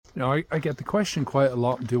I get the question quite a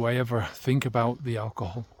lot. Do I ever think about the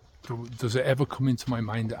alcohol? Does it ever come into my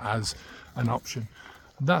mind as an option?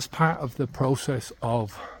 That's part of the process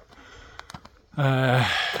of,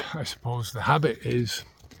 I suppose, the habit is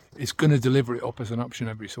it's going to deliver it up as an option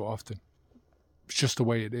every so often. It's just the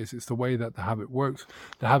way it is. It's the way that the habit works.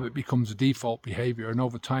 The habit becomes a default behavior, and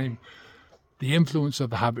over time, the influence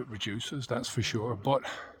of the habit reduces, that's for sure. But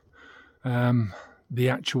the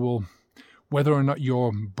actual, whether or not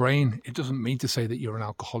your brain, it doesn't mean to say that you're an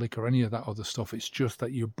alcoholic or any of that other stuff. It's just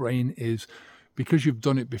that your brain is, because you've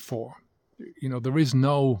done it before. There is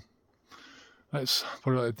no, let's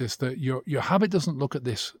put it like this, that your habit doesn't look at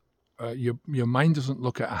this, your mind doesn't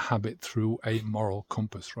look at a habit through a moral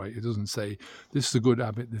compass, right? It doesn't say, this is a good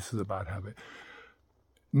habit, this is a bad habit.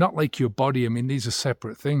 Not like your body. I mean, these are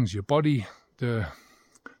separate things. Your body,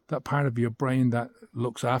 that part of your brain that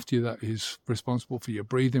looks after you, that is responsible for your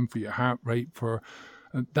breathing, for your heart rate,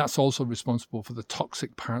 that's also responsible for the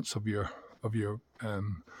toxic parts of your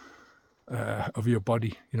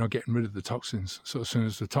body, getting rid of the toxins. So as soon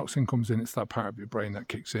as the toxin comes in, it's that part of your brain that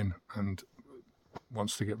kicks in and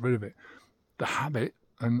wants to get rid of it. The habit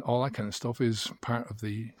and all that kind of stuff is part of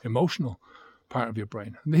the emotional part of your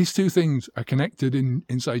brain. And these two things are connected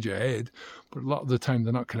inside your head, but a lot of the time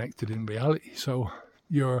they're not connected in reality. So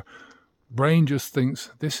your brain just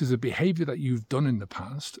thinks this is a behavior that you've done in the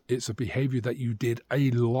past. It's a behavior that you did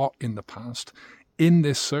a lot in the past. In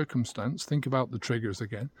this circumstance, think about the triggers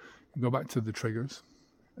again. Go back to the triggers.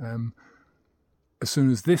 As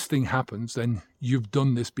soon as this thing happens, then you've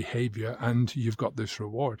done this behavior and you've got this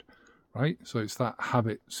reward, right? So it's that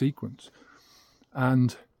habit sequence.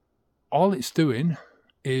 And all it's doing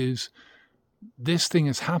is this thing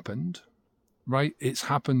has happened, right? It's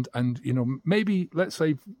happened. And, maybe, let's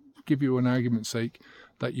say, give you an argument's sake,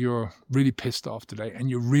 that you're really pissed off today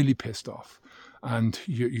and you're really pissed off and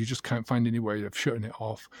you just can't find any way of shutting it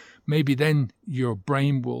off. Maybe then your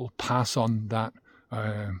brain will pass on that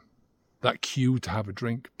cue to have a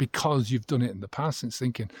drink because you've done it in the past. And it's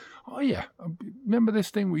thinking, oh yeah, remember this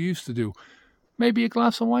thing we used to do? Maybe a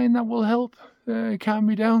glass of wine, that will help calm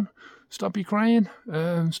me down, stop you crying,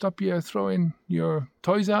 stop you throwing your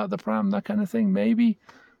toys out of the pram, that kind of thing. Maybe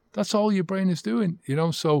that's all your brain is doing,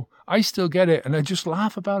 So I still get it, and I just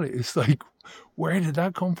laugh about it. It's like, where did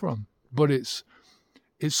that come from? But it's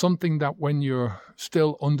something that when you're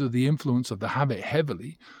still under the influence of the habit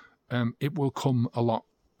heavily, it will come a lot.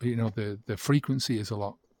 The frequency is a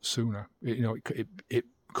lot sooner. It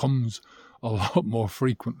comes a lot more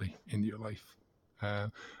frequently in your life.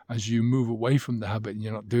 As you move away from the habit and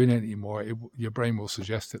you're not doing it anymore, your brain will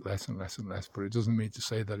suggest it less and less and less. But it doesn't mean to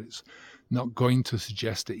say that it's not going to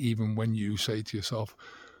suggest it even when you say to yourself,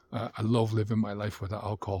 I love living my life without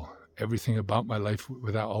alcohol. Everything about my life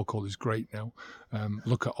without alcohol is great now.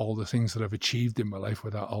 Look at all the things that I've achieved in my life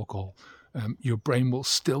without alcohol. Your brain will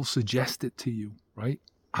still suggest it to you, right?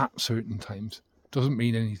 At certain times. Doesn't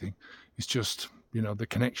mean anything. It's just, the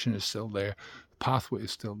connection is still there. Pathway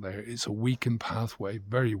is still there. It's a weakened pathway,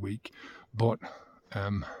 very weak, but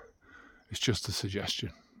it's just a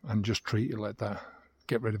suggestion, and just treat it like that.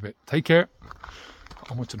 Get rid of it. Take care.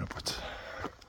 Onward and upwards.